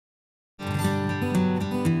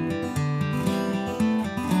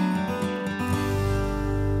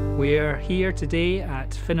We're here today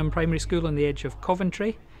at Finham Primary School on the edge of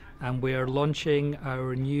Coventry, and we're launching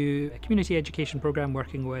our new community education programme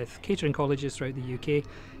working with catering colleges throughout the UK,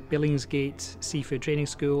 Billingsgate Seafood Training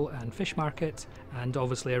School and Fish Market, and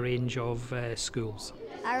obviously a range of schools.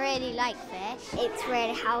 I really like fish. It's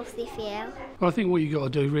really healthy for you. Well, I think what you've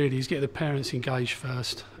got to do really is get the parents engaged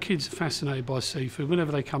first. Kids are fascinated by seafood.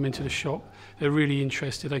 Whenever they come into the shop, they're really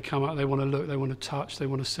interested. They come up, they want to look, they want to touch, they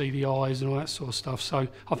want to see the eyes and all that sort of stuff. So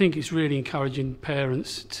I think it's really encouraging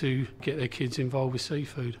parents to get their kids involved with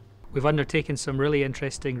seafood. We've undertaken some really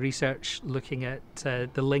interesting research looking at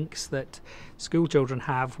the links that school children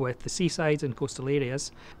have with the seaside and coastal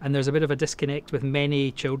areas, and there's a bit of a disconnect with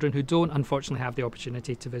many children who don't unfortunately have the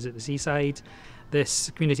opportunity to visit the seaside.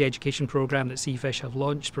 This community education programme that Seafish have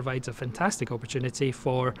launched provides a fantastic opportunity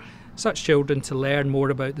for such children to learn more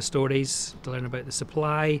about the stories, to learn about the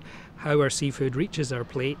supply, how our seafood reaches our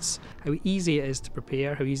plates, how easy it is to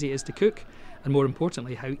prepare, how easy it is to cook, and more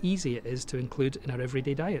importantly, how easy it is to include in our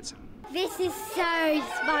everyday diets. This is so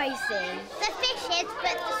spicy. The fish is,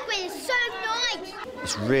 but the squid is so nice.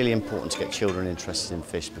 It's really important to get children interested in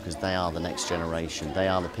fish because they are the next generation. They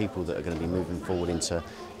are the people that are going to be moving forward into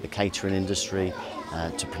the catering industry,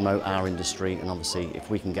 to promote our industry, and obviously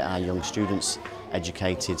if we can get our young students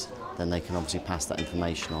educated, then they can obviously pass that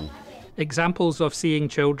information on. Examples of seeing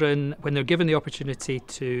children when they're given the opportunity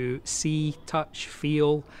to see, touch,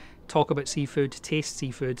 feel, talk about seafood, taste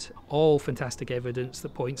seafood, all fantastic evidence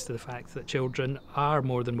that points to the fact that children are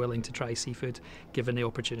more than willing to try seafood given the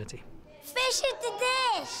opportunity. Fish is